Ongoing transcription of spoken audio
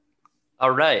All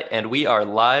right, and we are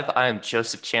live. I am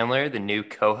Joseph Chandler, the new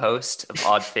co-host of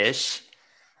Odd Fish.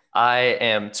 I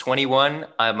am 21.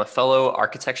 I'm a fellow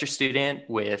architecture student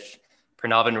with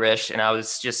Pranav and Rish, and I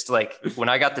was just like, when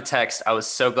I got the text, I was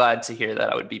so glad to hear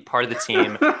that I would be part of the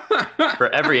team for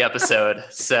every episode.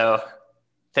 So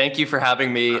thank you for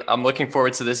having me. I'm looking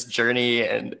forward to this journey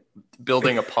and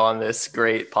building upon this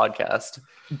great podcast.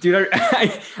 Dude,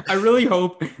 I really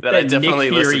hope That I that Nick definitely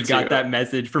Fury listened got to. that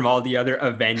message from all the other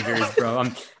Avengers, bro.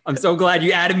 I'm so glad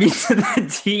you added me to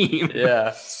the team.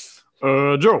 Yeah.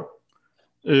 Joe,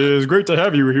 it is great to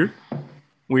have you here.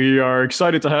 We are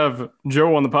excited to have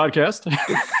Joe on the podcast.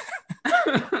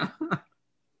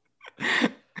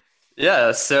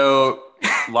 Yeah, so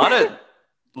a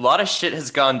lot of shit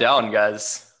has gone down,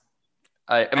 guys.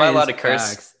 Am I allowed to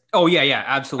curse? Facts. Oh yeah,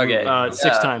 absolutely. Okay. bro.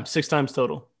 Six times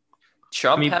total.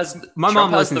 Trump I mean, has my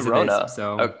Trump mom has the listens to Rona. this,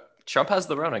 so- Oh, Trump has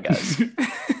the Rona, guys.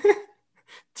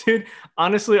 Dude,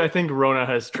 honestly, I think Rona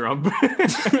has Trump.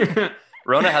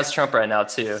 Rona has Trump right now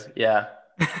too. Yeah.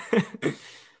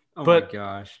 Oh but- my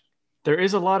gosh. There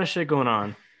is a lot of shit going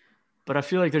on, but I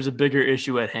feel like there's a bigger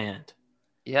issue at hand.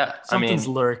 Yeah. Something's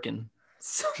lurking.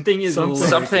 Something is Something- lurking.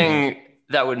 Something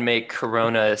that would make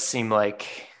Corona seem like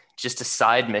just a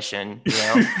side mission, you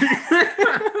know?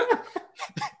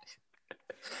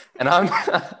 And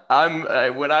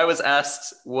when I was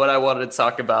asked what I wanted to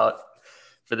talk about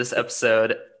for this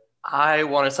episode, I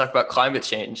want to talk about climate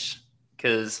change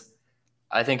because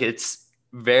I think it's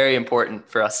very important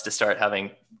for us to start having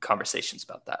conversations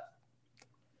about that.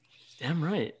 Damn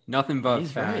right. Nothing but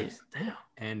He's right. facts.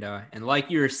 Damn. And like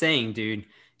you were saying, dude,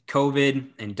 COVID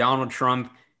and Donald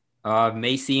Trump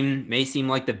may seem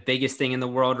like the biggest thing in the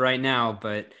world right now,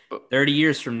 but 30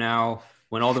 years from now,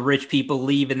 when all the rich people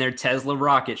leave in their Tesla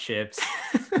rocket ships,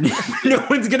 no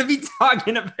one's gonna be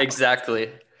talking about.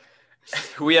 Exactly.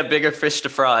 We have bigger fish to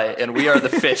fry, and we are the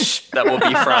fish that will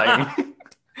be frying.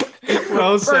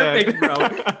 Well said. Perfect,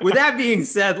 bro. With that being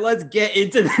said, let's get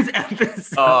into this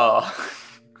episode. Oh,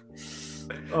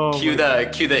 Oh cue my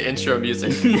the intro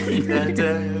music.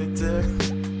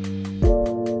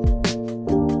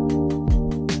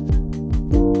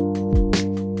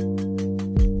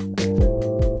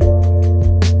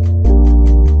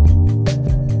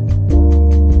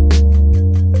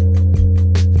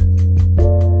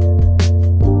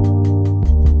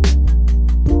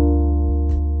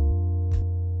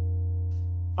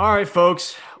 All right,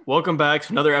 folks, welcome back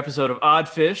to another episode of Odd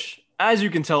Fish. As you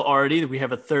can tell already, we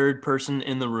have a third person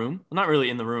in the room. Well, not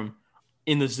really in the room,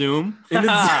 in the Zoom. In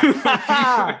the Zoom.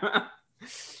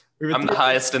 I'm the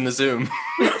highest in the Zoom.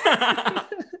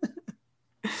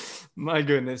 My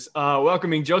goodness.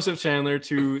 Welcoming Joseph Chandler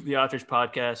to the Odd Fish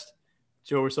podcast.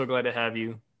 Joe, we're so glad to have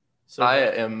you. So I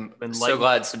am been so lightened.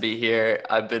 glad to be here.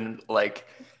 I've been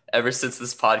ever since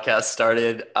this podcast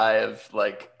started, I've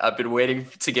been waiting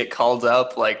to get called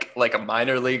up like a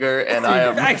minor leaguer, and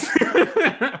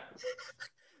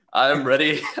I'm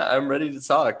ready. I'm ready to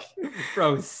talk.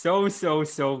 Bro, so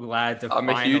glad to I'm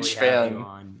a finally huge have fan. you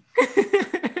on.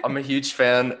 I'm a huge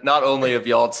fan, not only of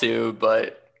y'all two,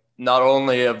 but not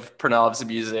only of Pranav's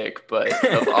music, but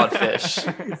of Odd Fish.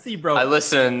 See, bro. I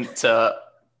listen to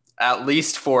at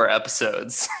least 4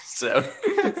 episodes. So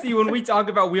See, when we talk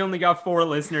about we only got 4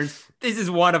 listeners, this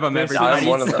is one of them, This is everybody.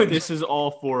 one of So- them. This is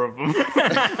all 4 of them.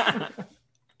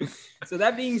 So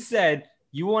that being said,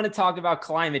 you want to talk about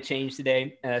climate change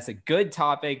today, and that's a good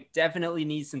topic. Definitely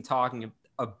needs some talking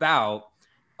about.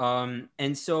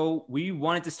 And so we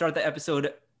wanted to start the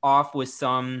episode off with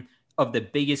some of the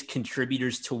biggest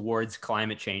contributors towards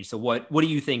climate change. So what do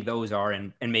you think those are,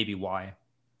 and maybe why?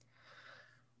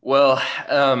 Well,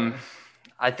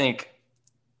 I think,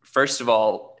 first of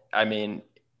all, I mean,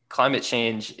 climate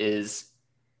change is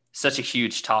such a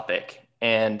huge topic,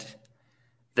 and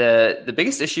the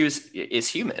biggest issue is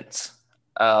humans.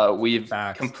 We've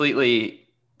Facts. completely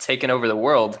taken over the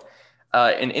world.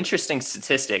 An interesting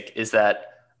statistic is that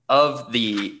of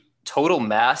the total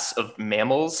mass of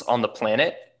mammals on the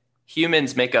planet,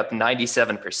 humans make up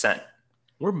 97%.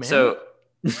 We're man. So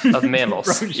of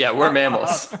mammals. Bro, Yeah, we're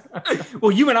mammals.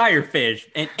 Well, you and I are fish,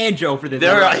 and Joe for this.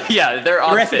 They're The they're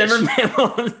odd rest of fish. them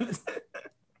are mammals.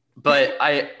 But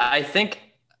I think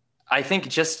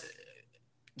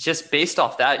just based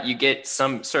off that, you get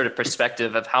some sort of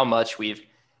perspective of how much we've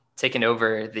taken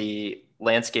over the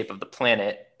landscape of the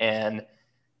planet. And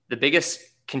the biggest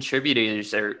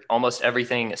contributors are almost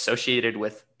everything associated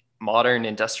with modern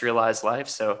industrialized life.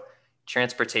 So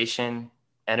transportation,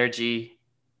 energy,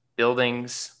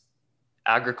 buildings,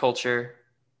 agriculture,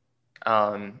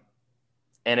 and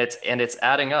it's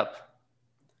adding up.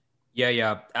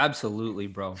 Yeah, absolutely,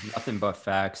 bro. Nothing but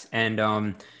facts.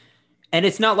 And And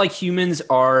it's not like humans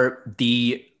are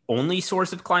the only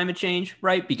source of climate change,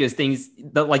 right? Because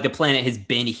like the planet has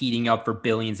been heating up for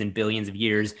billions and billions of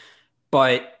years,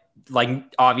 but like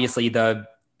obviously the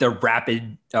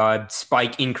rapid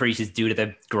spike increases due to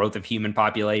the growth of human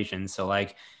population. So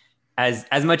like as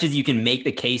much as you can make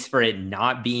the case for it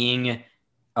not being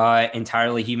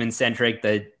entirely human centric,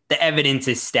 the evidence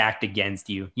is stacked against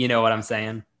you. You know what I'm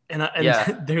saying? And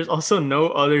there's also no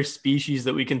other species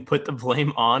that we can put the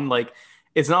blame on. Like,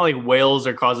 it's not like whales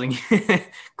are causing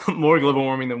more global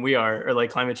warming than we are, or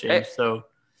like climate change. So,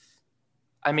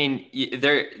 I mean,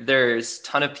 there's a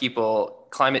ton of people.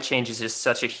 Climate change is just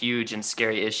such a huge and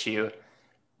scary issue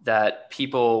that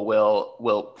people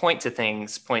will point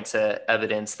to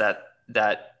evidence that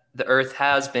the Earth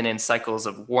has been in cycles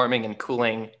of warming and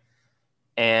cooling,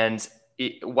 and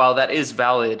while that is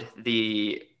valid,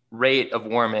 the rate of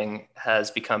warming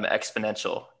has become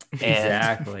exponential.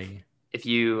 Exactly. And if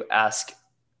you ask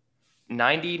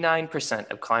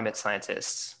 99% of climate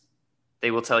scientists,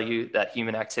 they will tell you that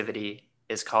human activity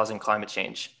is causing climate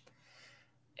change.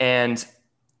 And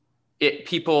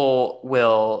people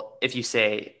will, if you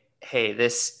say, hey,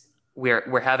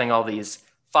 we're having all these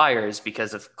fires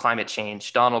because of climate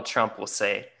change, Donald Trump will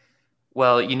say,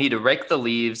 well, you need to rake the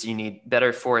leaves, you need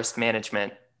better forest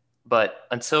management. But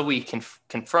until we can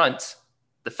confront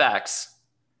the facts,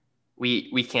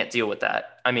 we can't deal with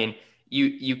that. I mean,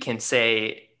 you can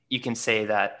say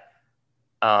that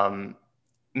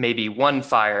maybe one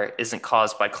fire isn't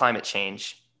caused by climate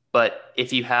change, but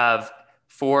if you have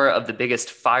 4 of the biggest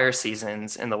fire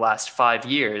seasons in the last 5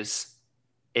 years,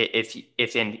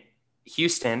 if in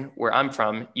Houston, where I'm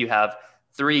from, you have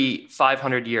 3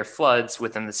 500-year floods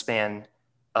within the span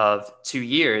of 2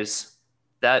 years,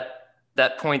 that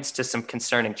points to some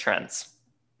concerning trends.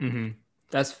 Mm-hmm.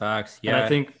 That's facts. Yeah. And I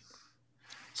think,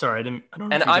 sorry, I don't know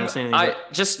and if you were saying anything.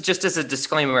 Just as a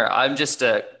disclaimer, I'm just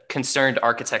a concerned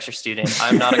architecture student.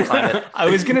 I'm not a climate.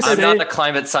 I'm not a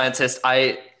climate scientist.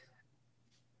 I'm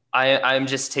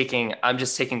just taking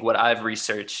what I've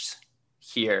researched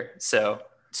here. So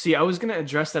see, I was going to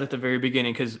address that at the very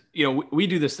beginning because, you know, we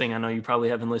do this thing. I know you probably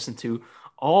haven't listened to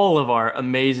all of our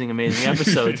amazing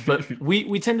episodes, but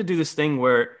we tend to do this thing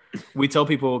where we tell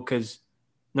people, because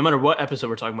no matter what episode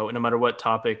we're talking about, no matter what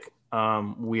topic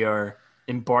we are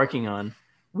embarking on,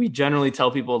 we generally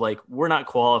tell people like we're not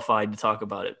qualified to talk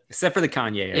about it, except for the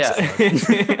Kanye.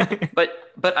 Yeah.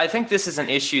 But I think this is an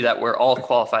issue that we're all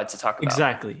qualified to talk about.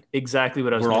 Exactly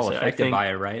what I was going to say. We're all affected by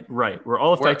it, right? Right. We're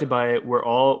all affected by it. We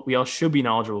all should be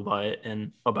knowledgeable by it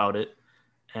and about it.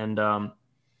 And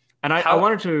I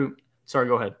wanted to, sorry,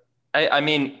 go ahead. I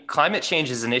mean, climate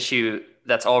change is an issue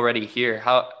that's already here.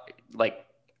 How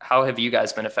have you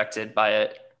guys been affected by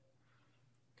it?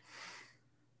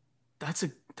 That's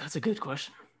a good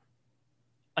question.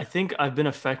 I think I've been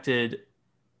affected.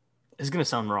 This is going to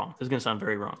sound wrong. This is going to sound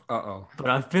very wrong. Uh-oh. But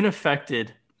I've been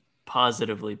affected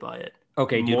positively by it.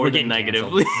 Okay, dude, more we're than getting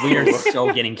negatively. We are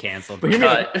so getting canceled. But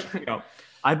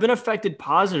I've been affected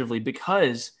positively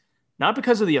not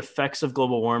because of the effects of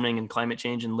global warming and climate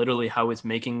change and literally how it's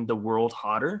making the world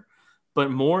hotter, but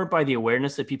more by the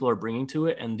awareness that people are bringing to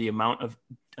it and the amount of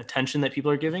attention that people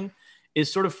are giving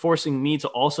is sort of forcing me to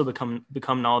also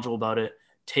become knowledgeable about it,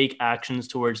 take actions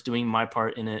towards doing my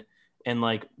part in it, and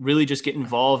like really just get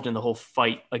involved in the whole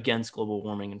fight against global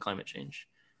warming and climate change.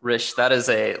 Rich, that is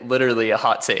literally a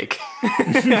hot take.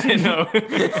 I know.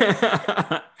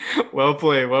 Well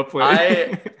played.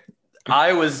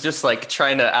 I was just like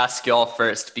trying to ask y'all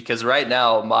first because right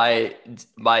now my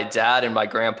dad and my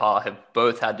grandpa have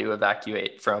both had to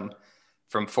evacuate from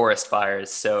forest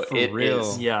fires. So it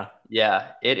is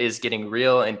it is getting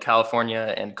real in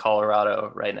California and Colorado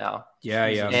right now. Yeah.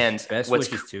 And best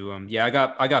wishes to them. Yeah,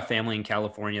 I got family in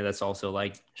California that's also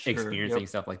like experiencing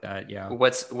stuff like that. Yeah.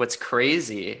 What's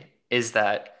crazy is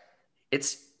that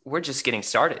we're just getting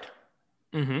started.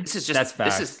 Mm-hmm. This is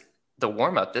the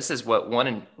warm up. This is what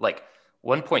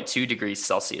 1.2 degrees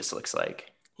Celsius looks like.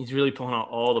 He's really pulling out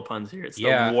all the puns here. It's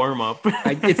the warm up.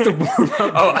 It's the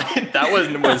warm up. That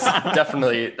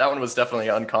one was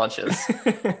definitely unconscious.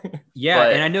 Yeah,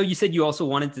 and I know you said you also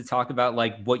wanted to talk about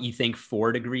like what you think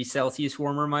 4 degrees Celsius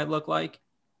warmer might look like.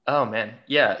 Oh man,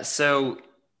 yeah. So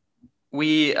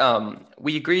we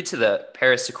agreed to the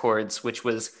Paris Accords, which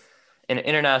was an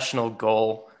international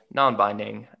goal,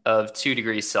 non-binding, of 2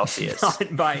 degrees Celsius.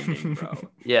 Non-binding, bro.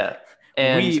 Yeah,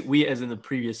 and we as in the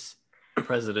previous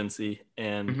presidency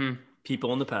and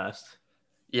people in the past.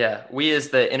 Yeah, we as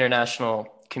the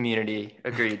international community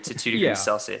agreed to 2 degrees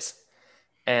Celsius.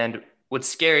 And what's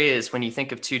scary is when you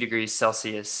think of 2 degrees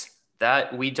Celsius,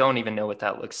 that we don't even know what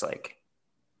that looks like.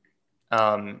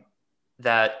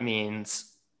 that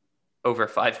means over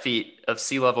 5 feet of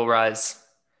sea level rise.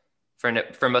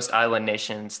 For most island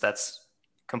nations, that's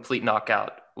complete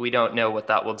knockout. We don't know what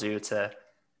that will do to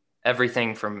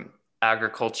everything from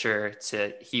agriculture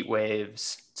to heat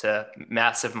waves to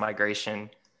massive migration.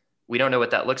 We don't know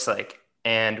what that looks like.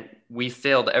 And we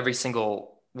failed every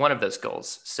single one of those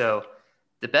goals. So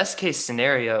the best case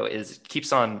scenario is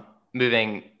keeps on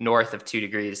moving north of 2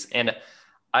 degrees. And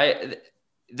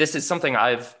this is something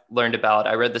I've learned about.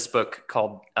 I read this book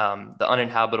called The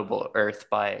Uninhabitable Earth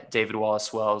by David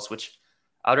Wallace Wells, which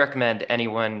I would recommend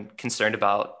anyone concerned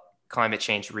about climate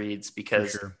change reads,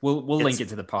 because we'll link it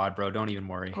to the pod, bro. Don't even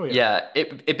worry. Oh, yeah,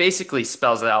 it basically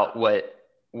spells out what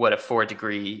a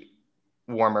 4-degree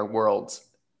warmer world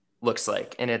looks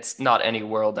like. And it's not any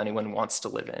world anyone wants to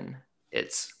live in.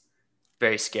 It's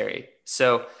very scary.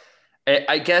 So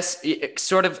I guess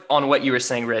sort of on what you were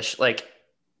saying, Rich, like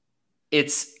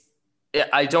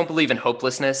I don't believe in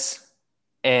hopelessness,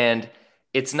 and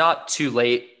it's not too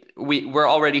late. We're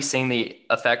already seeing the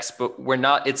effects, but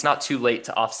it's not too late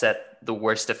to offset the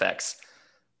worst effects.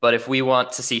 But if we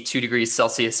want to see 2 degrees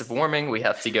Celsius of warming, we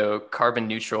have to go carbon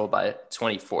neutral by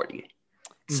 2040.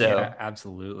 So yeah,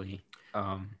 absolutely.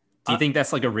 Do you think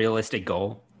that's like a realistic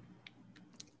goal?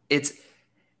 Who's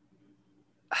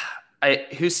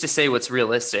to say what's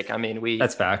realistic? I mean,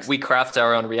 that's facts. We craft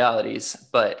our own realities,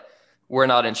 but we're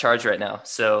not in charge right now.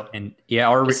 So, and yeah,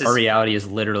 our reality is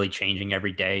literally changing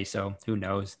every day. So who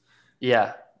knows?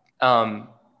 Yeah.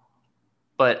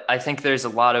 But I think there's a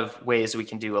lot of ways we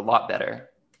can do a lot better.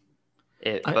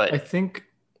 I think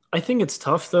it's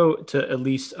tough though, to at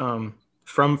least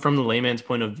from the layman's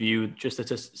point of view, just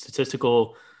a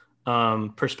statistical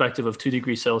perspective of 2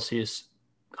 degrees Celsius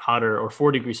hotter or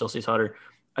 4 degrees Celsius hotter.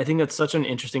 I think that's such an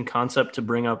interesting concept to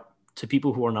bring up to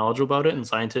people who are knowledgeable about it and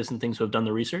scientists and things who have done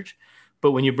the research.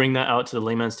 But when you bring that out to the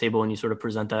layman's table and you sort of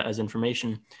present that as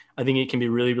information, I think it can be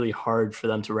really, really hard for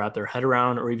them to wrap their head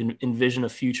around or even envision a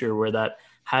future where that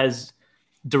has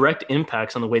direct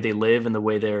impacts on the way they live and the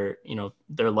way their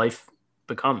life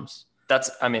becomes. That's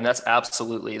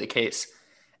absolutely the case.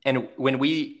 And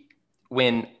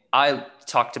when I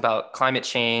talked about climate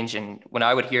change and when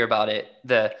I would hear about it,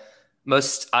 the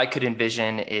most I could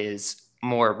envision is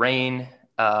more rain,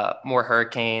 more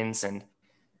hurricanes, and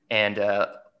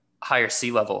higher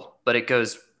sea level. But it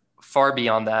goes far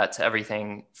beyond that to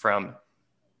everything from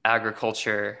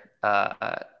agriculture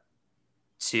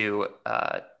to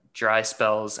dry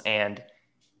spells and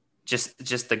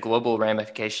just the global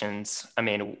ramifications. I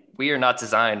mean, we are not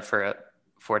designed for a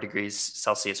 4 degrees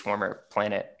Celsius warmer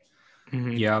planet.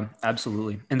 Mm-hmm. Yeah,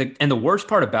 absolutely. And the worst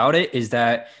part about it is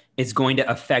that it's going to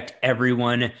affect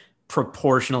everyone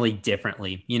proportionally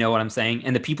differently. You know what I'm saying?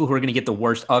 And the people who are going to get the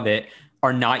worst of it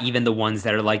are not even the ones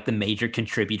that are like the major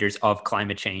contributors of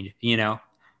climate change, you know?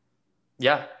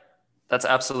 Yeah, that's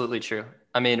absolutely true.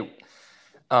 I mean,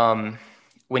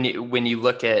 when you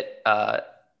look at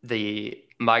the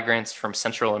migrants from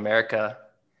Central America,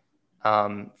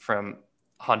 from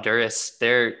Honduras,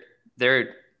 they're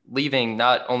leaving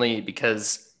not only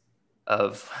because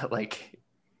of like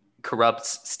corrupt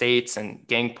states and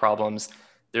gang problems.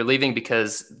 They're leaving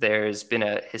because there's been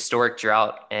a historic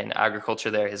drought and agriculture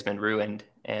there has been ruined,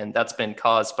 and that's been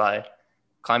caused by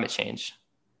climate change.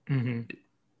 Mm-hmm.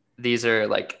 These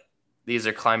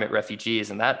are climate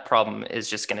refugees, and that problem is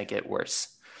just going to get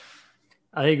worse.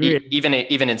 I agree.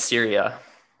 Even in Syria.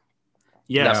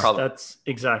 Yes, that's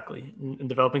exactly in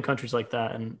developing countries like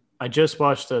that. And I just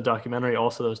watched a documentary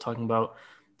also that was talking about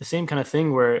the same kind of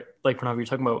thing where, like, Pranav, you're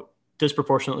talking about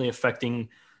disproportionately affecting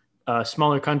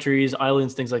smaller countries,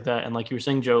 islands, things like that. And like you were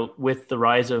saying, Joe, with the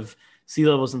rise of sea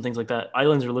levels and things like that,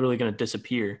 islands are literally going to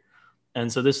disappear.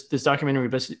 And so this documentary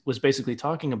was basically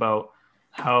talking about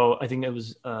how, I think it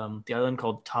was the island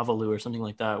called Tavalu or something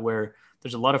like that, where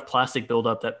there's a lot of plastic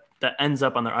buildup that ends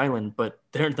up on their island, but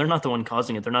they're not the one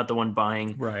causing it. They're not the one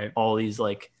buying all these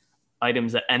like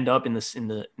items that end up in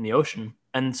the ocean.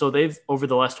 And so they've, over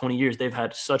the last 20 years, they've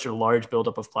had such a large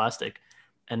buildup of plastic.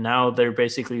 And now they're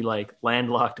basically like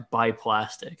landlocked by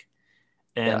plastic.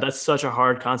 And that's such a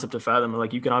hard concept to fathom.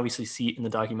 Like, you can obviously see it in the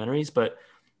documentaries, but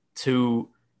to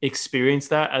experience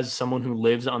that as someone who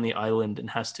lives on the island and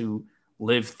has to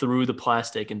live through the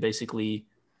plastic, and basically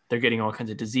they're getting all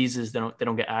kinds of diseases. They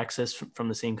don't get access from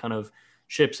the same kind of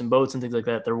ships and boats and things like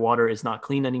that. Their water is not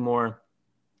clean anymore.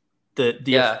 The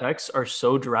effects are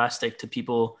so drastic to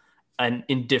people and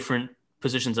in different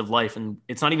positions of life. And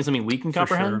it's not even something we can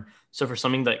comprehend. Sure. So for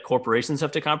something that corporations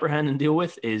have to comprehend and deal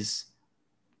with is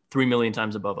 3 million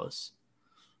times above us.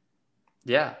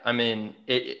 Yeah. I mean,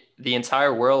 the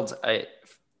entire world,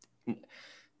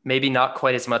 maybe not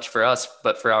quite as much for us,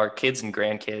 but for our kids and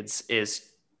grandkids is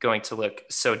going to look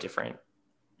so different.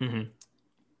 Mm-hmm.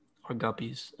 Our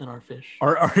guppies and our fish.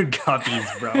 Our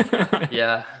guppies, bro.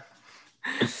 Yeah.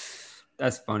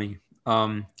 That's funny.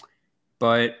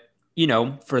 But you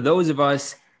know, for those of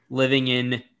us living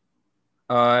in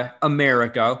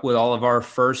America with all of our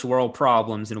first world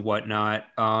problems and whatnot,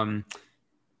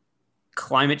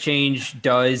 climate change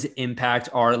does impact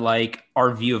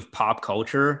our view of pop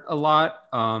culture a lot.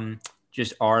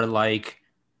 Just our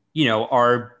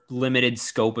our limited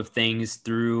scope of things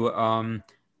through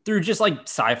just like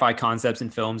sci-fi concepts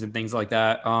and films and things like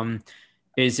that.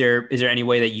 Is there any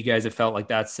way that you guys have felt like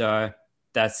that's I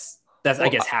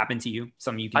guess happened to you?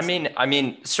 Something you can I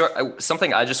mean, sure.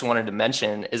 Something I just wanted to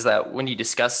mention is that when you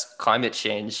discuss climate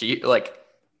change,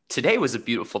 today was a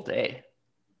beautiful day.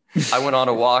 I went on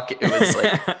a walk.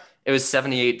 It was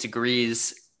 78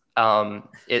 degrees.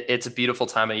 It's a beautiful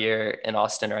time of year in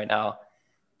Austin right now.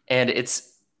 And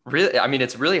it's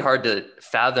really hard to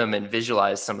fathom and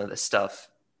visualize some of this stuff,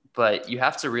 but you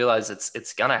have to realize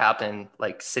it's going to happen.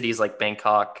 Like cities like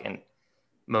Bangkok and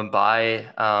Mumbai,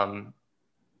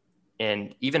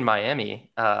 and even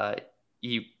Miami,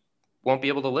 you won't be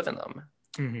able to live in them.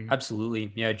 Mm-hmm.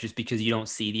 Absolutely. Yeah. Just because you don't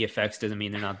see the effects doesn't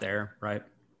mean they're not there. Right.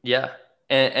 Yeah.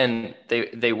 And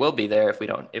they will be there if we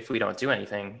don't do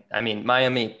anything. I mean,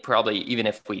 Miami probably, even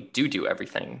if we do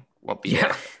everything, won't be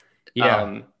there.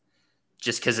 Yeah.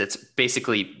 Just because it's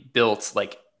basically built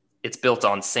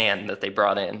on sand that they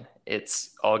brought in.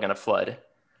 It's all gonna flood.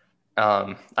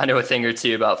 I know a thing or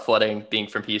two about flooding, being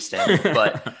from Houston,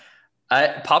 but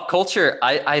pop culture,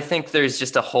 I think there's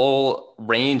just a whole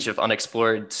range of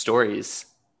unexplored stories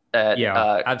that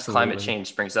climate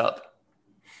change brings up.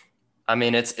 I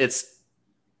mean, it's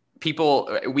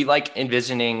people, we like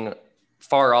envisioning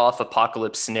far off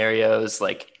apocalypse scenarios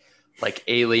like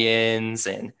aliens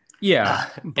and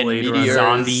and meteors.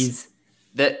 Zombies.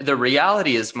 The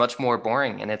reality is much more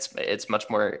boring, and it's much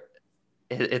more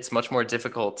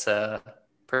difficult to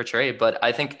portray. But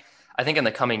I think in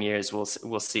the coming years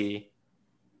we'll see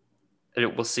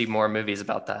more movies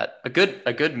about that. A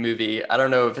good movie. I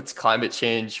don't know if it's climate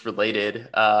change related,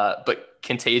 but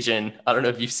Contagion. I don't know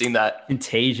if you've seen that.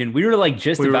 Contagion. We were about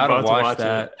to watch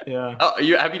that. It. Yeah. Oh,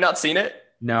 have you not seen it?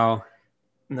 No.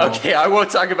 Okay, I won't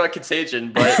talk about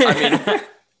Contagion, but I mean,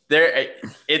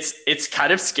 it's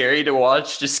kind of scary to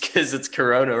watch just because it's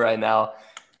Corona right now.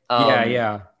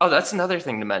 Yeah. Oh, that's another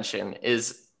thing to mention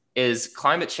is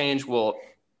climate change will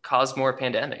cause more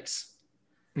pandemics.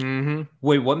 Mm-hmm.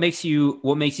 Wait, what makes you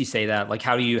say that? Like,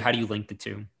 how do you link the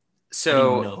two?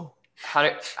 So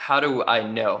how do I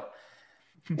know?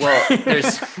 Well,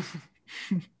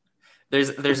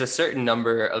 there's a certain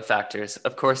number of factors.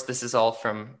 Of course, this is all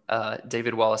from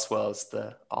David Wallace Wells,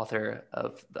 the author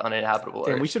of The Uninhabitable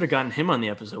Earth. We should have gotten him on the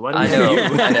episode. Why I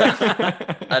didn't know.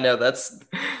 I know. That's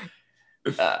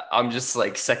I'm just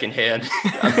like secondhand.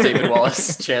 I'm David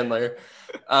Wallace Chandler.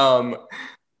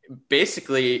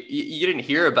 Basically, you didn't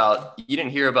hear about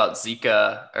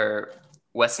Zika or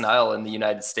West Nile in the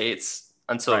United States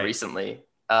until recently.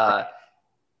 The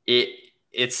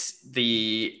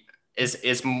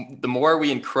more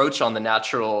we encroach on the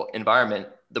natural environment,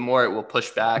 the more it will push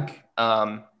back.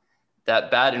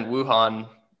 That bat in Wuhan,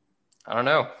 I don't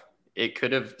know.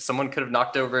 Someone could have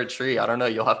knocked over a tree. I don't know.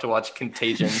 You'll have to watch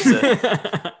Contagion.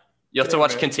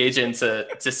 Contagion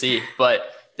to see.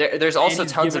 But there's also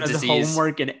tons of disease.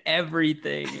 Homework and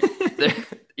everything.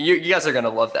 You guys are gonna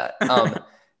love that.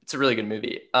 It's a really good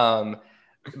movie.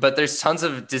 But there's tons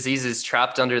of diseases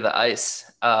trapped under the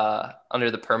ice,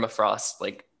 under the permafrost,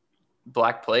 like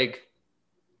Black Plague.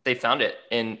 They found it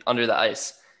under the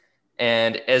ice,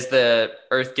 and as the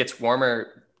Earth gets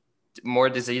warmer, more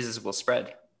diseases will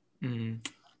spread. Mm-hmm.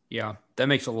 Yeah, that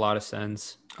makes a lot of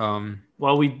sense.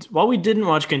 While we didn't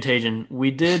watch Contagion,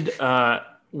 we did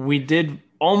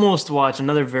almost watch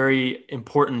another very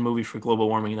important movie for global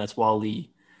warming, and that's WALL-E.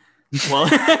 Well,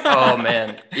 oh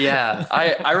man, yeah,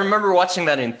 I remember watching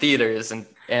that in theaters,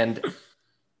 and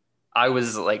I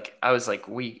was like,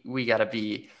 we gotta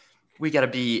be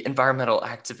environmental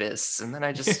activists, and then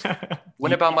I just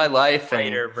went about my life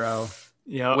and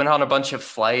went on a bunch of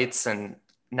flights, and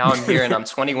now I'm here and I'm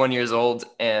 21 years old,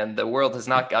 and the world has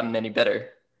not gotten any better.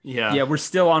 Yeah, we're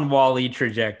still on WALL-E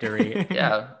trajectory.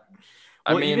 Yeah,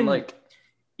 I mean,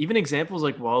 even examples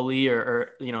like WALL-E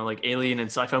or like Alien and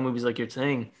sci-fi movies, like you're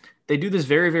saying, they do this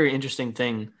very, very interesting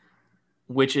thing,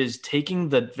 which is taking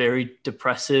the very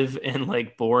depressive and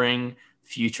like boring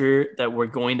future that we're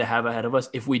going to have ahead of us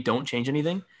if we don't change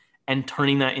anything, and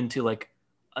turning that into like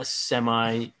a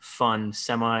semi-fun,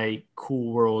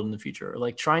 semi-cool world in the future, or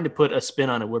like trying to put a spin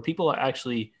on it where people are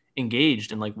actually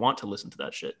engaged and like want to listen to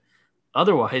that shit.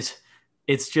 Otherwise,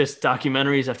 it's just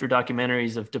documentaries after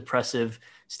documentaries of depressive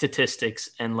statistics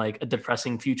and like a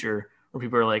depressing future where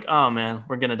people are like, "Oh man,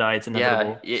 we're gonna die. It's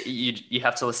inevitable." Yeah, you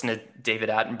have to listen to David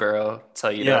Attenborough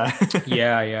tell you Yeah.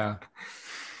 that.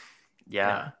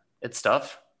 Yeah. It's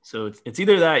tough. So it's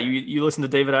either that you listen to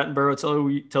David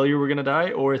Attenborough tell you we're gonna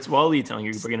die, or it's Wall-E telling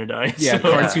you we're gonna die. Yeah,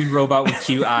 So, cartoon robot with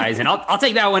cute eyes, and I'll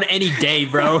take that one any day,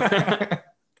 bro.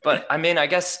 But I mean, I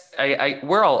guess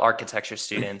we're all architecture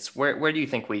students. Where do you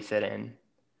think we fit in?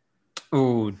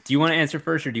 Ooh, do you want to answer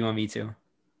first, or do you want me to?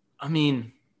 I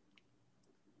mean,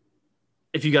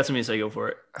 if you got something to say, go for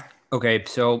it. Okay,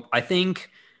 so I think,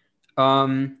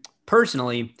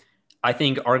 personally, I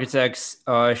think architects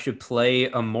should play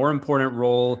a more important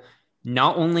role,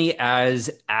 not only as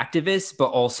activists, but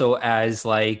also as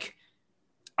like,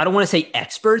 I don't want to say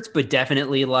experts, but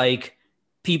definitely like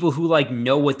people who like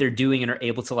know what they're doing and are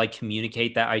able to like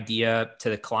communicate that idea to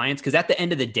the clients. Because at the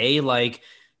end of the day, like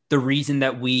the reason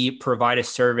that we provide a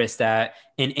service that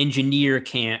an engineer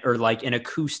can't, or like an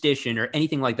acoustician or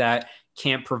anything like that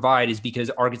can't provide, is because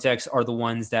architects are the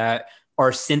ones that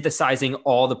are synthesizing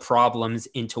all the problems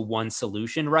into one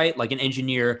solution, right? Like an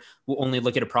engineer will only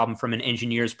look at a problem from an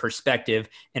engineer's perspective.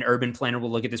 An urban planner will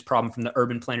look at this problem from the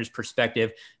urban planner's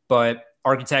perspective. But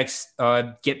architects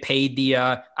get paid the,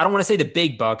 I don't want to say the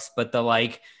big bucks, but the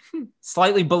like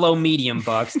slightly below medium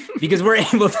bucks, because we're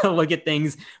able to look at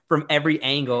things from every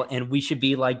angle. And we should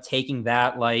be like taking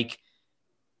that like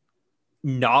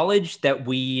knowledge that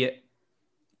we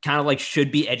kind of like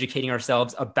should be educating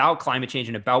ourselves about climate change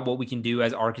and about what we can do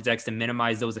as architects to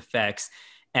minimize those effects,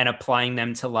 and applying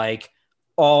them to like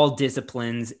all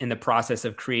disciplines in the process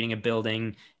of creating a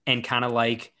building, and kind of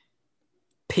like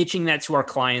pitching that to our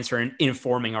clients or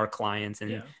informing our clients.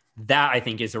 And that I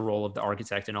think is a role of the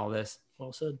architect in all this.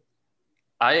 Well said.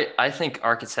 I think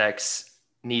architects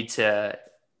need to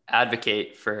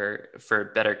advocate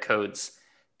for better codes,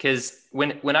 because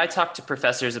when I talk to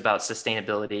professors about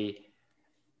sustainability,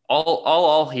 all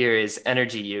I'll hear is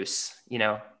energy use. You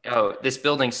know, oh, this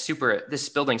building's super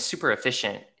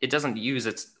efficient. It doesn't use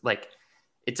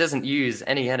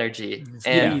any energy. It's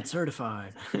and LEED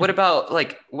certified. what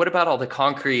about all the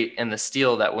concrete and the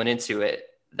steel that went into it?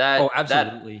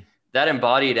 Absolutely. That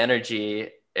embodied energy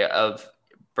of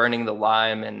burning the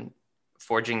lime and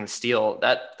forging the steel,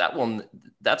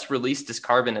 that's released as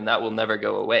carbon, and that will never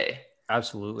go away.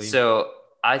 Absolutely. So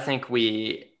I think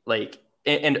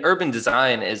and urban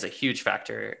design is a huge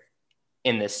factor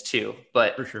in this too.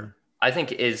 But for sure, I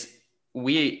think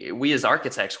we as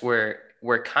architects,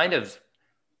 we're kind of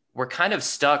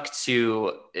stuck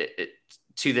to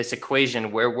this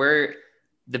equation where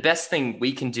the best thing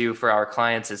we can do for our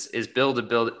clients is build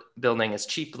a building as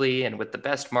cheaply and with the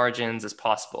best margins as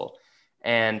possible.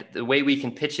 And the way we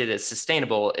can pitch it as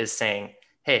sustainable is saying,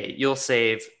 hey, you'll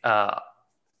save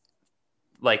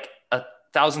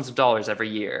thousands of dollars every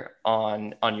year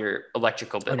on your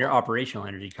electrical bill, on your operational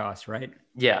energy costs, right?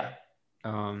 Yeah.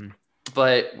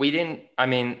 But we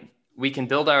can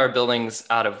build our buildings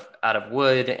out of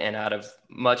wood and out of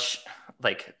much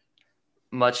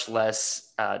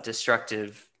less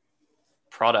destructive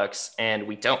products, and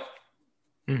we don't.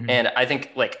 Mm-hmm. And I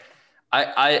think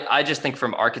I just think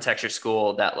from architecture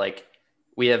school that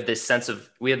we have this sense of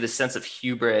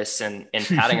hubris and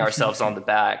patting ourselves on the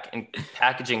back and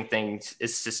packaging things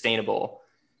is sustainable.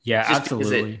 Yeah,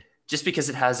 absolutely. Just because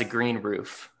it has a green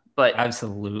roof. But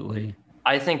absolutely.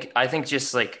 I think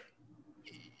just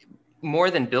more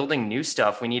than building new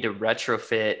stuff, we need to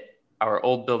retrofit our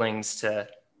old buildings to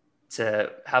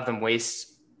have them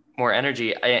waste more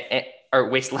energy or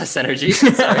waste less energy.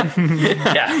 Sorry.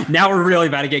 Yeah. Now we're really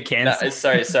about to get canceled.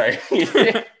 Sorry.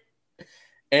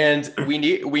 And we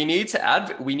need to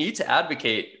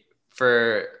advocate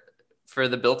for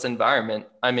the built environment.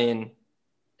 I mean,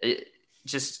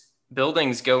 just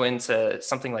buildings go into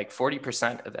something like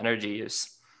 40% of energy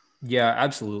use. Yeah,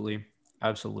 absolutely.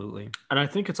 And I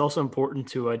think it's also important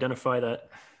to identify that,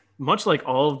 much like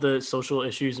all of the social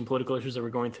issues and political issues that we're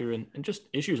going through, and just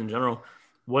issues in general,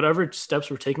 whatever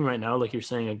steps we're taking right now, like you're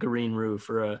saying, a green roof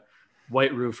or a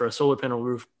white roof or a solar panel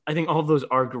roof, I think all of those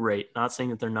are great. Not saying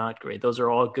that they're not great. Those are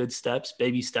all good steps,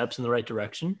 baby steps in the right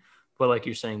direction. But like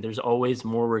you're saying, there's always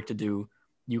more work to do.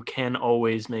 You can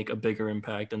always make a bigger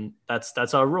impact. And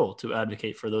that's our role, to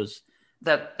advocate for those.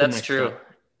 That's true.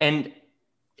 Step. And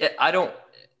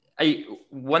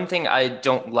one thing I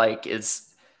don't like is,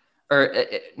 or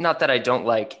not that I don't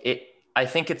like it, I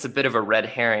think it's a bit of a red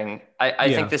herring.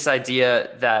 I think this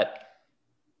idea that,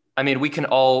 we can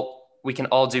all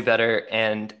all do better,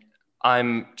 and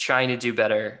I'm trying to do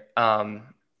better.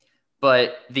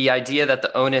 But the idea that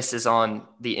the onus is on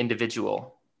the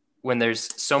individual when there's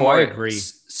I agree.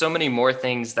 so many more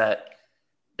things that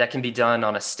can be done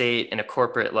on a state and a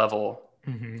corporate level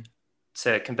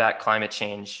to combat climate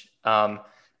change.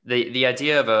 The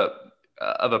idea of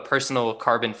a personal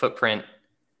carbon footprint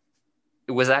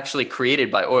was actually created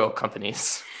by oil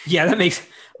companies. Yeah, that makes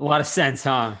a lot of sense,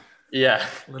 huh? Yeah.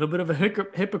 A little bit of a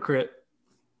hypocrite.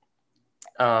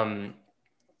 And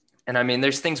I mean,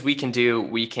 there's things we can do.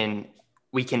 We can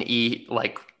eat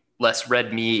like less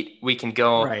red meat. We can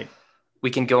go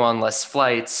on less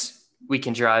flights. We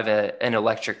can drive an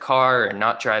electric car or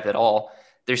not drive at all.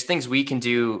 There's things we can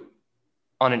do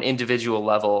on an individual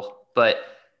level, but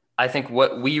I think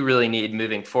what we really need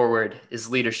moving forward is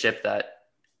leadership that,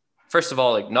 first of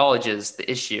all, acknowledges the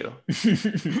issue.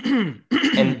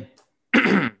 And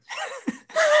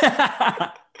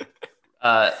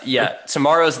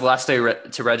tomorrow's the last day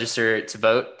to register to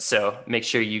vote. So make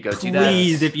sure you go do that.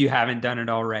 Please, if you haven't done it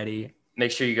already.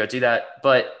 Make sure you go do that.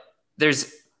 But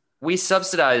we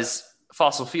subsidize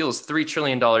fossil fuels $3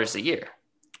 trillion a year.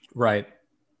 Right.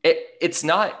 It's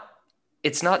not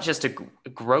just a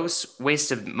gross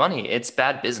waste of money. It's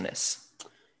bad business.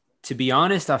 To be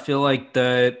honest, I feel like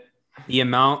the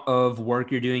amount of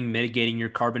work you're doing mitigating your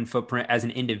carbon footprint as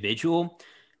an individual,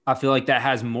 I feel like that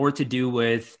has more to do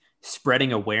with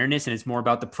spreading awareness, and it's more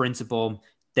about the principle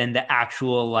than the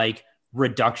actual like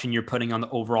reduction you're putting on the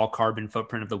overall carbon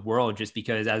footprint of the world, just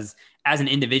because as an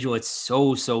individual, it's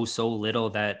so little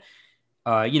that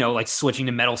like switching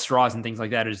to metal straws and things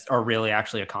like that are really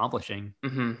actually accomplishing.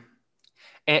 Mm-hmm.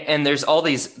 And there's all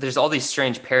these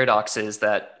strange paradoxes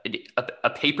that a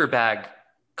paper bag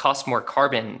costs more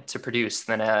carbon to produce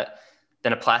than a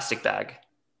plastic bag.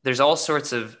 There's all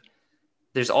sorts of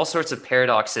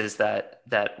paradoxes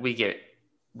that we get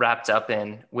wrapped up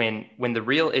in when the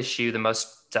real issue, the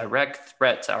most direct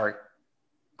threat to our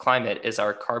climate, is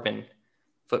our carbon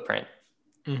footprint.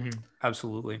 Mm-hmm.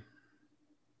 Absolutely.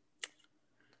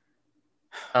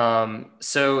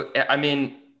 So I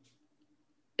mean,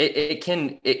 it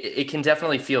can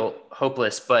definitely feel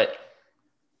hopeless, but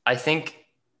I think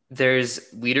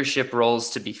there's leadership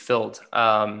roles to be filled.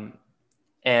 And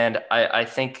I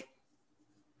think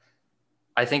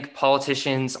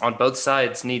politicians on both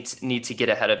sides need to get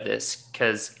ahead of this,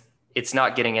 because it's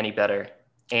not getting any better,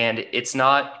 and it's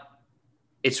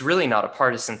really not a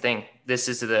partisan thing. This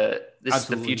is the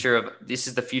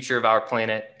future of our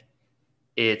planet.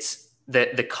 It's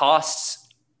the costs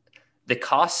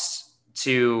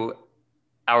to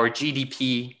our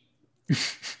GDP.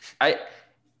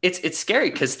 It's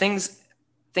scary, because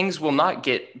things will not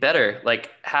get better.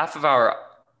 Like half of our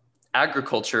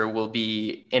agriculture will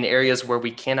be in areas where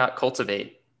we cannot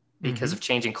cultivate because of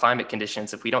changing climate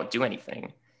conditions if we don't do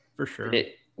anything. For sure.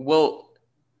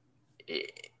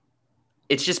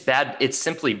 It's just bad. It's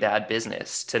simply bad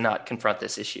business to not confront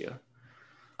this issue.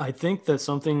 I think that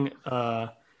something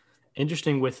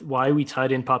interesting with why we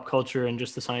tied in pop culture and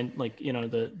just the sign, like,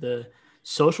 the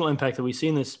social impact that we see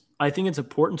in this, I think it's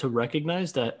important to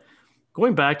recognize that,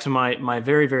 going back to my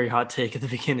very, very hot take at the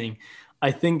beginning,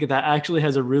 I think that actually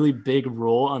has a really big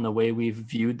role on the way we've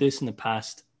viewed this in the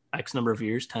past X number of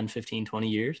years, 10, 15, 20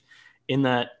 years, in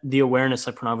that the awareness,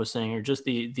 like Pranav was saying, or just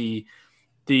the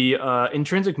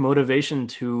intrinsic motivation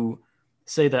to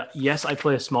say that, yes, I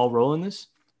play a small role in this,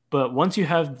 but once you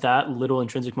have that little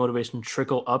intrinsic motivation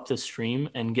trickle up the stream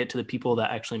and get to the people that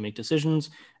actually make decisions,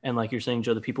 and like you're saying,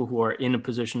 Joe, the people who are in a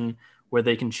position where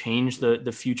they can change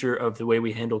the future of the way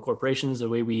we handle corporations, the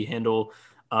way we handle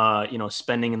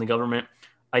spending in the government,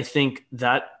 I think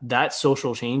that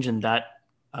social change and that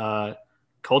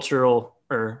cultural,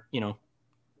 or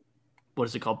what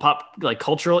is it called,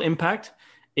 cultural impact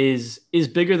is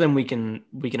bigger than we can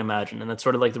imagine. And that's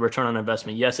sort of like the return on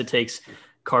investment. Yes, it takes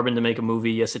carbon to make a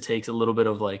movie. Yes, it takes a little bit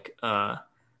of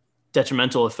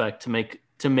detrimental effect to make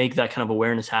that kind of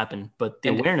awareness happen. But the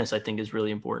awareness, I think, is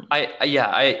really important.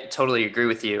 I totally agree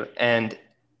with you. And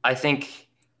I think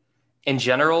in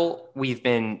general, we've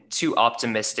been too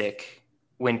optimistic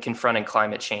when confronting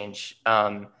climate change.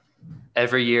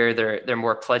 Every year there are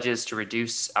more pledges to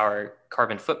reduce our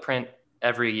carbon footprint.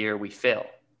 Every year we fail.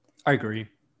 I agree.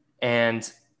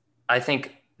 And I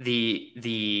think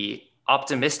the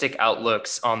optimistic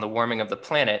outlooks on the warming of the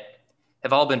planet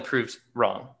have all been proved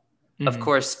wrong. Mm-hmm. Of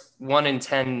course, 1 in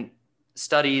 10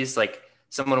 studies, like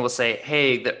someone will say,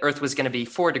 hey, the Earth was going to be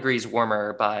 4 degrees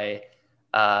warmer by,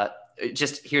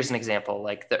 just here's an example,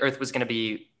 like the Earth was going to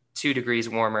be 2 degrees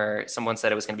warmer. Someone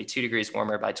said it was going to be 2 degrees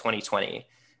warmer by 2020,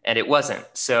 and it wasn't.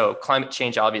 So climate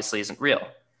change obviously isn't real.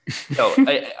 So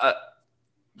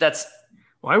that's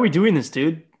Why are we doing this,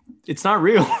 dude? It's not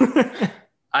real.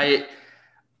 I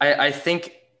I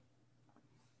think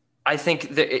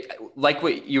that like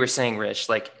what you were saying, Rich,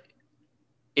 like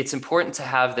it's important to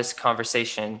have this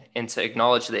conversation and to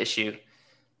acknowledge the issue,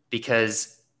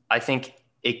 because I think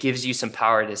it gives you some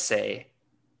power to say,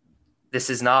 this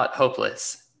is not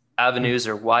hopeless. Avenues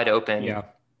are wide open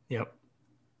Yep.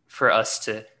 for us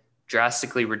to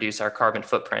drastically reduce our carbon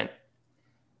footprint.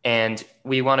 And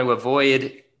we want to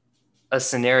avoid a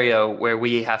scenario where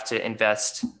we have to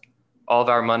invest all of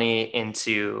our money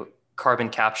into carbon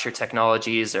capture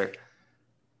technologies or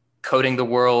coating the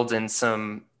world in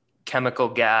some chemical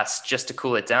gas just to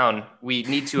cool it down. We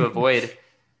need to avoid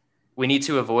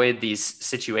these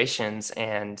situations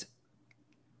and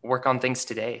work on things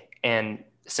today and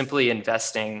simply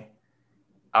investing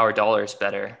our dollars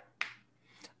better.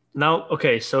 Now,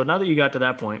 okay, so now that you got to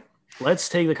that point, let's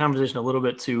take the conversation a little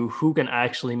bit to who can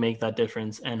actually make that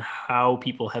difference and how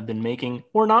people have been making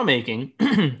or not making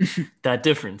that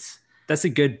difference. That's a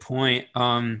good point.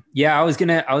 Yeah, I was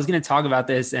gonna talk about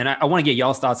this, and I want to get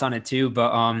y'all's thoughts on it too.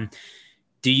 But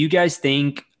do you guys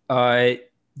think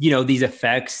these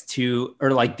effects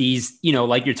or like these,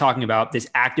 like you're talking about, this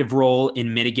active role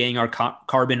in mitigating our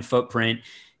carbon footprint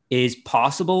is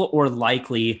possible or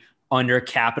likely under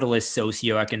capitalist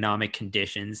socioeconomic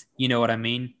conditions? You know what I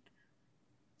mean?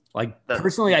 Like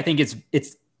personally, I think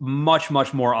it's much,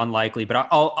 much more unlikely, but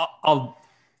I'll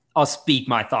speak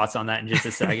my thoughts on that in just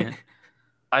a second.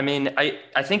 I mean,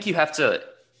 I think you have to,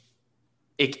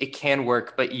 it can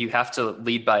work, but you have to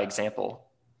lead by example.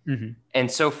 Mm-hmm.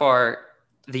 And so far,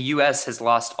 the US has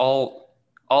lost all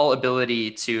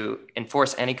ability to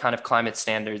enforce any kind of climate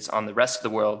standards on the rest of the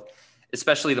world,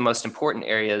 especially the most important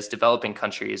areas, developing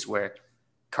countries where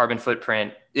carbon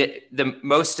footprint, the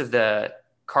most of the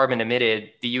carbon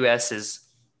emitted, the US is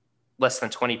less than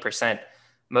 20%.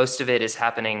 Most of it is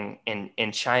happening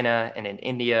in China and in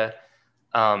India.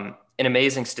 An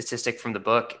amazing statistic from the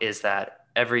book is that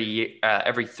every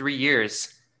 3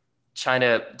 years,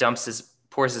 China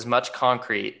pours as much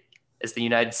concrete as the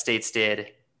United States did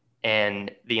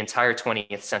in the entire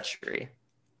 20th century.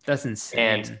 That's insane.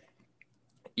 And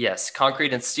yes,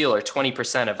 concrete and steel are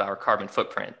 20% of our carbon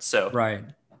footprint. So right.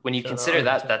 When you consider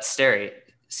that, that's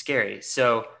scary.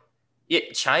 So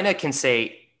China can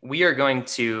say, we are going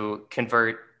to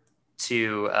convert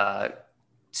to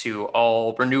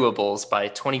all renewables by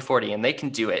 2040, and they can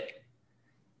do it.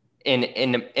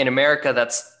 In America,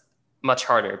 that's much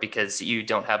harder because you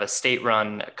don't have a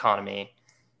state-run economy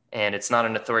and it's not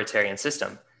an authoritarian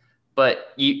system.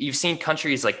 But you've seen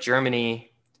countries like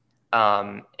Germany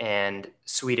and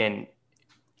Sweden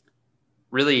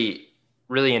really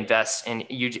invest, and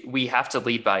we have to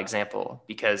lead by example,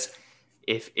 because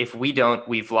if we don't,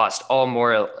 we've lost all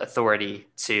moral authority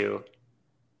to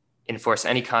enforce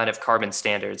any kind of carbon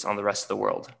standards on the rest of the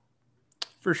world.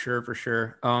 For sure.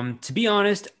 To be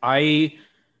honest,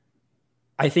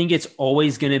 I think it's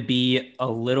always going to be a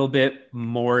little bit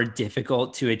more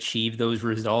difficult to achieve those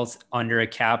results under a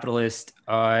capitalist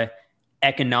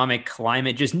economic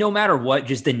climate. Just no matter what,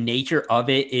 just the nature of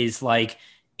it is like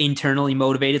internally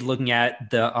motivated, looking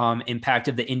at the impact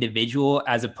of the individual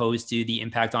as opposed to the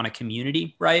impact on a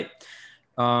community, right?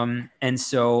 And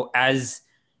so as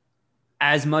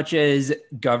much as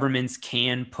governments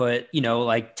can put,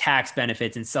 like tax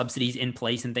benefits and subsidies in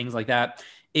place and things like that,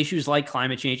 issues like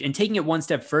climate change, and taking it one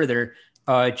step further,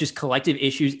 just collective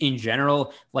issues in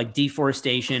general, like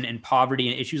deforestation and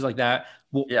poverty and issues like that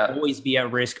will always be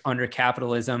at risk under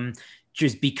capitalism,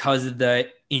 just because of the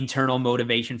internal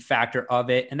motivation factor of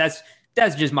it. And that's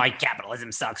just my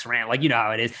capitalism sucks rant. Like, you know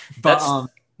how it is. But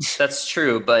that's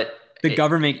true. But the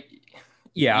government,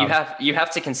 you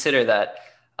have to consider that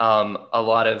a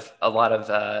lot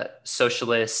of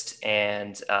socialist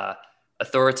and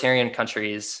authoritarian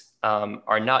countries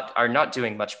are not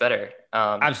doing much better.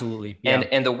 Absolutely. Yeah.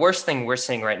 And the worst thing we're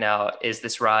seeing right now is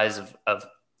this rise of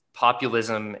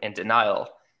populism and denial.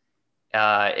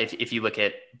 If you look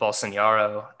at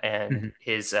Bolsonaro and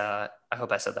his, I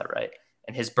hope I said that right,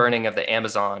 and his burning of the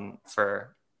Amazon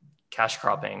for cash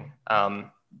cropping.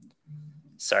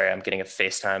 Sorry, I'm getting a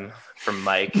FaceTime from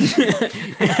Mike.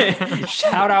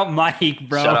 Shout out Mike,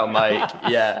 bro. Shout out Mike.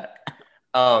 Yeah.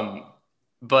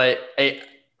 But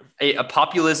a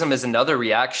populism is another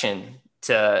reaction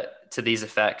to these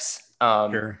effects.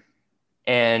 Sure.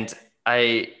 And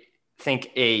I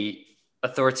think a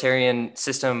authoritarian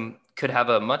system could have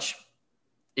a much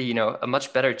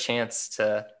better chance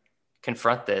to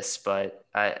confront this, but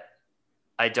I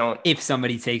don't. If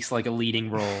somebody takes like a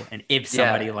leading role and if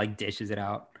somebody like dishes it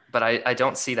out. but I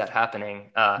don't see that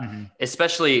happening. Mm-hmm.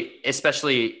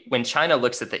 Especially when China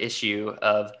looks at the issue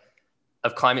of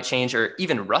climate change, or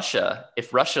even Russia.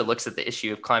 If Russia looks at the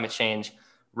issue of climate change,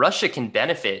 Russia can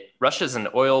benefit. Russia's an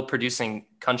oil producing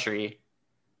country.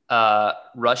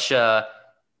 Russia,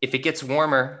 if it gets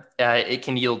warmer, it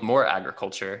can yield more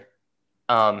agriculture.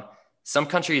 Some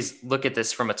countries look at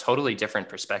this from a totally different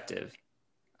perspective.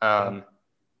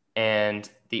 And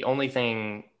the only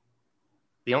thing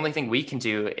we can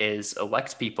do is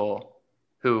elect people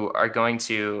who are going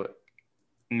to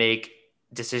make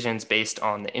decisions based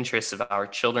on the interests of our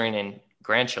children and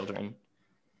grandchildren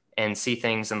and see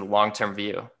things in the long-term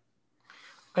view.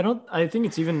 I think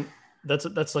it's even, that's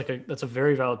a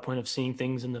very valid point of seeing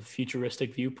things in the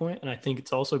futuristic viewpoint. And I think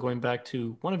it's also going back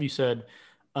to, one of you said,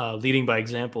 leading by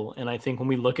example. And I think when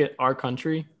we look at our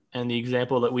country and the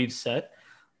example that we've set,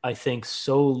 I think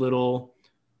so little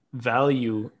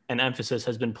value and emphasis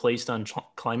has been placed on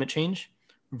climate change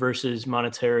versus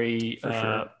monetary,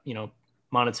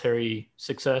 monetary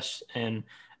success and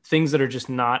things that are just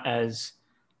not as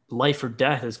life or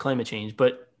death as climate change.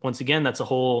 But once again, that's a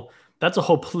whole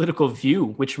political view,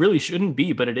 which really shouldn't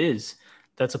be, but it is.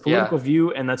 That's a political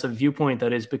view, and that's a viewpoint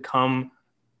that has become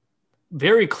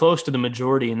very close to the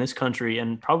majority in this country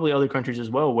and probably other countries as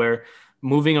well, where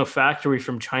moving a factory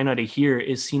from China to here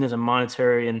is seen as a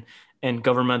monetary and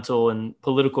governmental and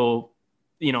political,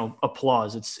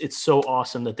 applause. It's so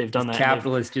awesome that they've done that.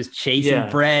 Capitalists just chasing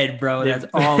bread, bro. That's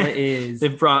all it is.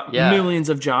 They've brought millions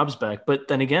of jobs back. But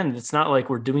then again, it's not like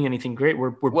we're doing anything great.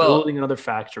 We're building another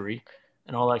factory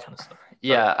and all that kind of stuff.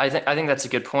 Yeah, I think that's a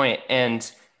good point.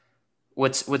 And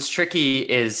what's tricky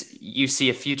is you see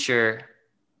a future,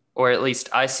 or at least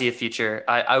I see a future.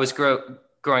 I was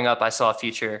growing up, I saw a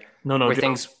future where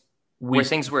things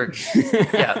were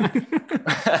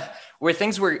where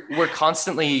things were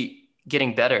constantly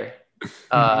getting better,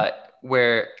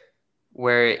 where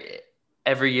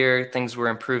every year things were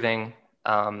improving,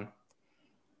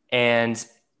 and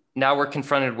now we're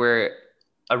confronted where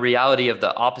a reality of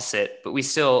the opposite, but we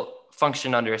still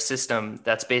function under a system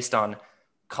that's based on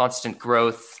constant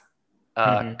growth,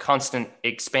 constant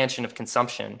expansion of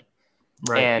consumption.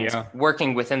 Right. And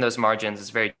working within those margins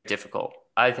is very difficult.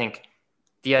 I think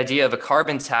the idea of a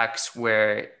carbon tax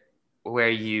where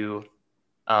you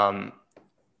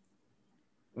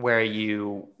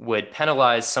would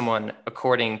penalize someone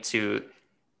according to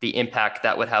the impact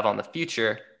that would have on the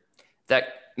future, that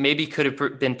maybe could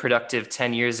have been productive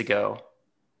 10 years ago.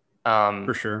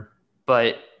 For sure.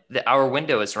 But our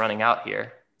window is running out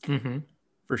here. Mm-hmm.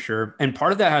 For sure. And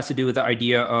part of that has to do with the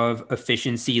idea of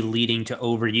efficiency leading to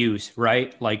overuse,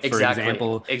 right? Like, for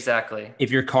example,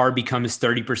 if your car becomes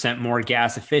 30% more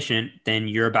gas efficient, then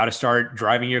you're about to start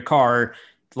driving your car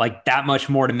like that much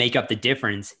more to make up the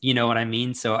difference. You know what I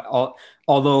mean? So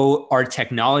although our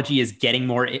technology is getting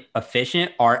more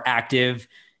efficient, our active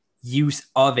use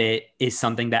of it is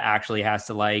something that actually has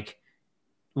to, like,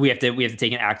 we have to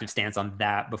take an active stance on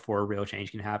that before real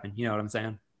change can happen. You know what I'm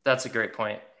saying? That's a great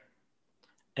point.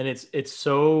 And it's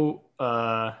so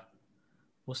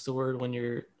what's the word when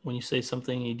you say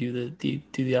something you do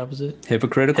the opposite?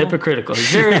 Hypocritical.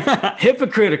 Very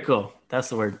hypocritical. That's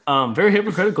the word. Very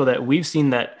hypocritical that we've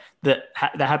seen that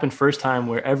happened first time,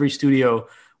 where every studio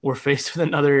were faced with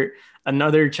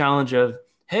another challenge of,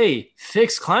 hey,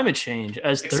 fix climate change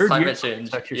as third climate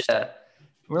change. Yeah.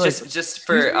 Just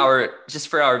for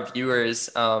our viewers,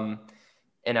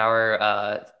 in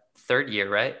our third year,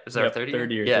 right? Was that our third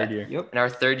year? Third year. Yep. In our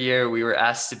third year, we were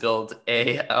asked to build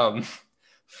a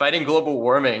fighting global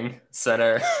warming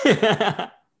center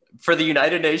for the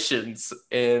United Nations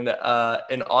in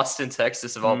Austin,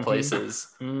 Texas, of all places.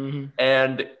 Mm-hmm.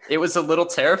 And it was a little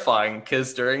terrifying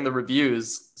because during the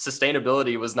reviews,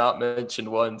 sustainability was not mentioned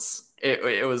once.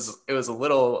 It was a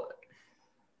little.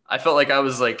 I felt like I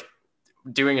was like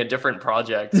doing a different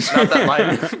project. Not that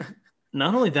mine.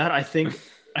 Not only that, I think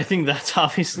that's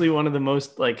obviously one of the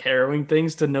most like harrowing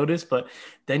things to notice, but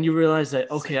then you realize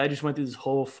that, okay, I just went through this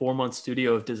whole 4-month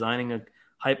studio of designing a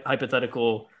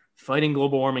hypothetical fighting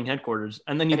global warming headquarters.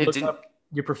 And then you look up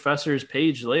your professor's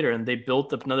page later and they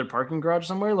built up another parking garage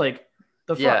somewhere. Like,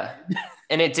 the fuck? Yeah.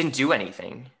 And it didn't do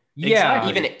anything. Yeah.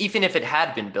 Exactly. Even if it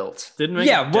had been built. Didn't make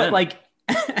a dent.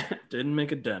 Didn't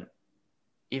make a dent.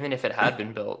 Even if it had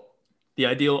been built. The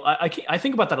ideal, I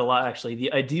think about that a lot, actually.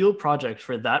 The ideal project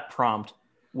for that prompt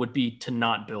would be to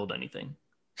not build anything.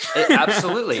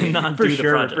 Absolutely. To not do the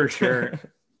project. For sure.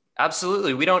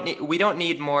 Absolutely. We don't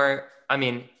need more. I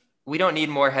mean, we don't need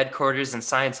more headquarters and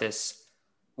scientists.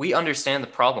 We understand the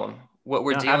problem. What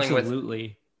we're dealing with.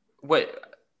 Absolutely.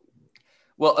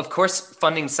 Well, of course,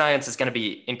 funding science is going to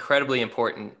be incredibly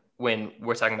important when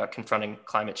we're talking about confronting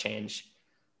climate change.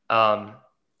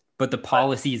 But the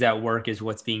policies at work is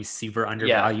what's being super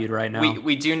undervalued right now.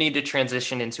 We do need to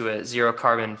transition into a zero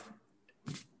carbon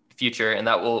future, and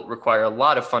that will require a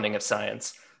lot of funding of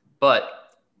science. But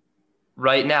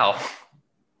right now,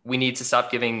 we need to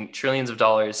stop giving trillions of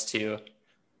dollars to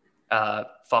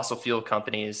fossil fuel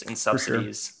companies and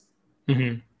subsidies. For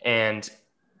sure. And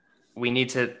we need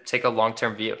to take a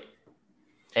long-term view.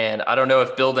 And I don't know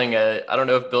if building a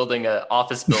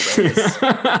office building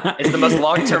is the most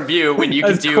long-term view when you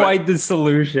can do quite the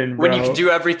solution, bro. when you can do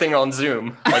everything on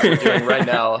Zoom like we're doing right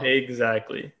now.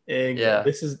 Exactly. Yeah.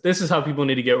 This is how people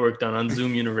need to get work done on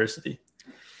Zoom University.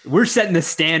 We're setting the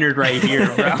standard right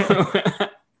here, bro.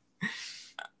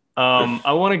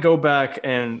 I want to go back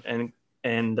and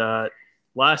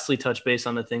lastly touch base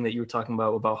on the thing that you were talking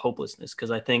about hopelessness, because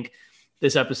I think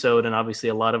this episode and obviously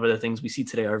a lot of other things we see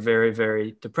today are very,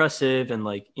 very depressive and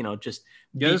just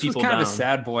this was kind down. of a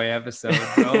sad boy episode,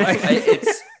 bro.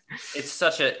 It's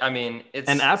such a, it's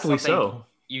and aptly so.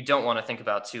 You don't want to think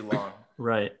about too long.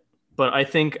 Right. But I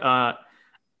think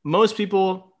most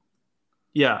people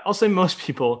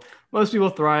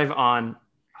thrive on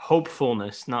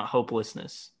hopefulness, not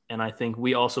hopelessness. And I think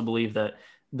we also believe that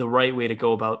the right way to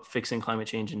go about fixing climate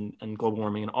change and global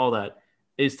warming and all that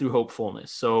is through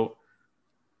hopefulness. So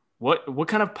what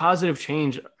kind of positive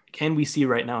change can we see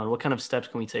right now, and what kind of steps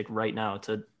can we take right now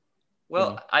to?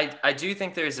 Well, I do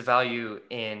think there's a value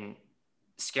in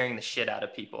scaring the shit out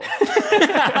of people.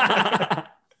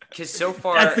 Because so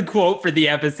far, that's the quote for the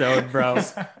episode, bro.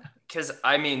 Because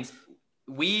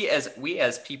we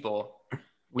as people,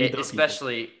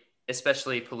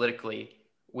 especially politically,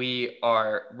 we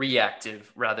are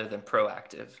reactive rather than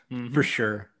proactive. Mm-hmm. For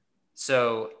sure.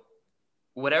 So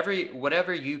whatever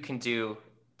you can do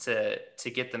to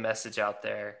get the message out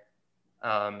there,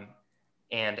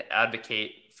 and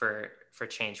advocate for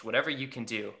change, whatever you can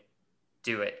do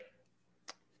it.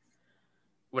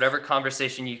 Whatever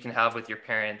conversation you can have with your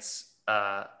parents,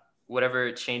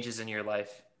 whatever changes in your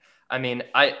life.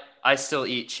 I still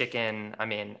eat chicken.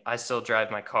 I still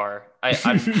drive my car.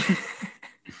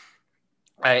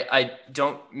 I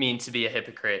don't mean to be a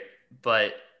hypocrite,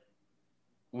 but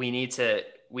we need to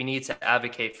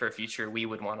advocate for a future we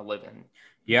would want to live in.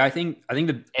 Yeah, I think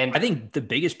the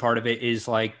biggest part of it is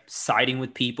like siding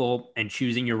with people and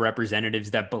choosing your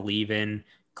representatives that believe in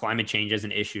climate change as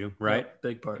an issue, right? Yep,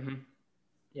 big part. Mm-hmm.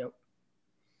 Yep.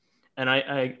 And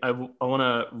I want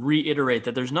to reiterate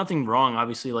that there's nothing wrong.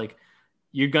 Obviously, like,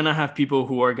 you're going to have people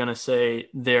who are going to say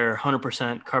they're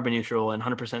 100% carbon neutral and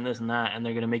 100% this and that, and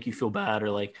they're going to make you feel bad,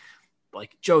 or like,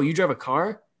 Joe, you drive a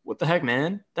car? What the heck,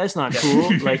 man? That's not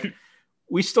cool. Like,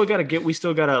 we still got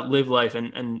to live life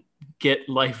and get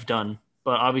life done.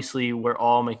 But obviously we're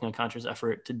all making a conscious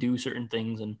effort to do certain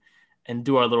things and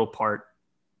do our little part.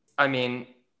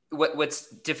 What's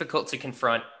difficult to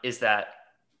confront is that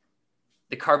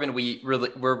the carbon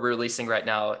we're releasing right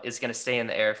now is going to stay in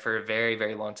the air for a very,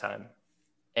 very long time.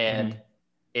 And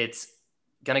it's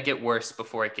going to get worse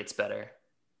before it gets better.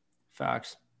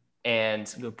 Facts. And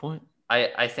that's a good point.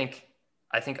 I think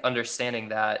understanding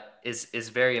that is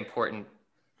very important,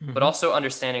 but also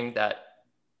understanding that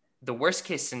the worst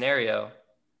case scenario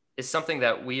is something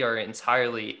that we are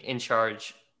entirely in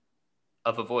charge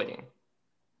of avoiding.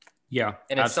 Yeah.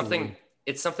 And absolutely.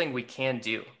 it's something we can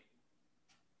do.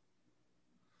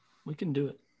 We can do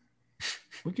it.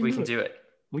 We can do it.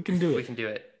 We can do it. We can do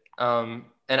it. And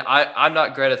I'm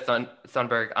not Greta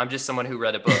Thunberg. I'm just someone who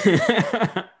read a book.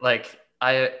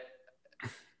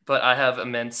 But I have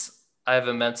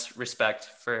immense respect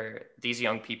for these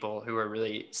young people who are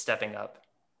really stepping up.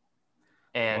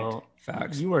 And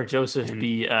facts. You are Joseph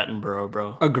B. Attenborough,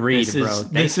 bro. Agreed, bro.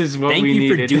 This is what we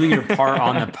needed. Thank you for doing your part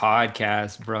on the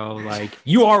podcast, bro. Like,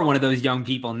 you are one of those young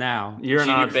people now. You're an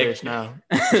odd fish now.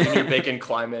 Junior Bacon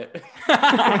Climate.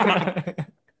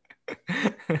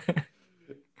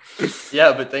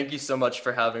 Yeah, but thank you so much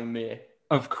for having me.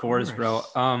 Of course, bro.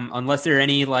 Unless there are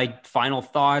any like final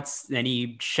thoughts,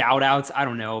 any shout outs, I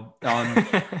don't know.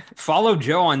 Follow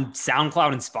Joe on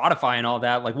SoundCloud and Spotify and all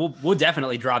that. Like, we'll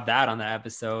definitely drop that on the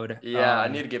episode. Yeah, I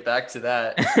need to get back to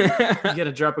that. You got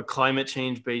to drop a climate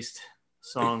change based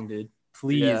song, dude.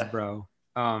 Please, bro.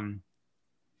 But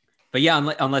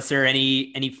yeah, unless there are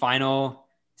any final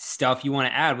stuff you want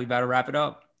to add, we better wrap it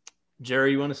up.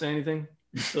 Jerry, you want to say anything?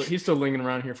 He's still lingering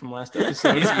around here from last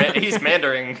episode. He's mandering. He's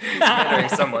mandering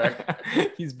somewhere.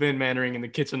 He's been mandering in the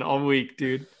kitchen all week,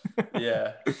 dude.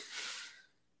 Yeah.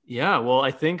 Yeah. Well,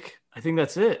 I think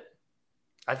that's it.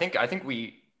 I think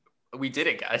we did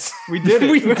it, guys. We did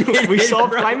it. We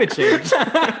solved climate change.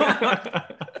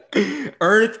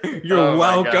 Earth, you're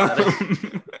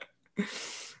welcome.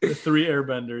 The 3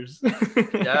 airbenders.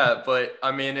 Yeah, but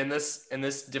I mean, in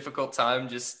this difficult time,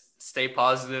 just stay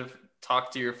positive,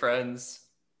 talk to your friends,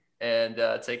 and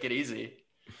take it easy.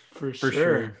 For For sure.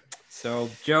 sure. So,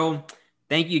 Joe,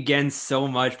 thank you again so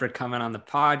much for coming on the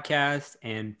podcast.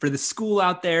 And for the school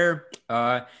out there,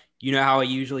 you know how it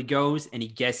usually goes. Any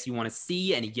guests you want to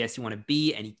see, any guests you want to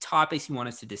be, any topics you want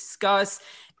us to discuss,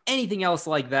 anything else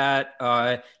like that,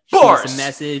 shoot us a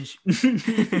message.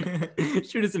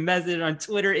 Shoot us a message on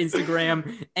Twitter,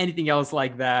 Instagram, anything else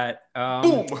like that.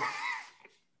 Boom.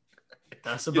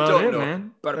 That's about it, know.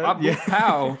 man. But Yeah.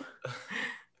 pow.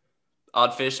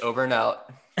 Oddfish over and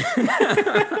out.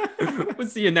 We'll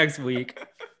see you next week.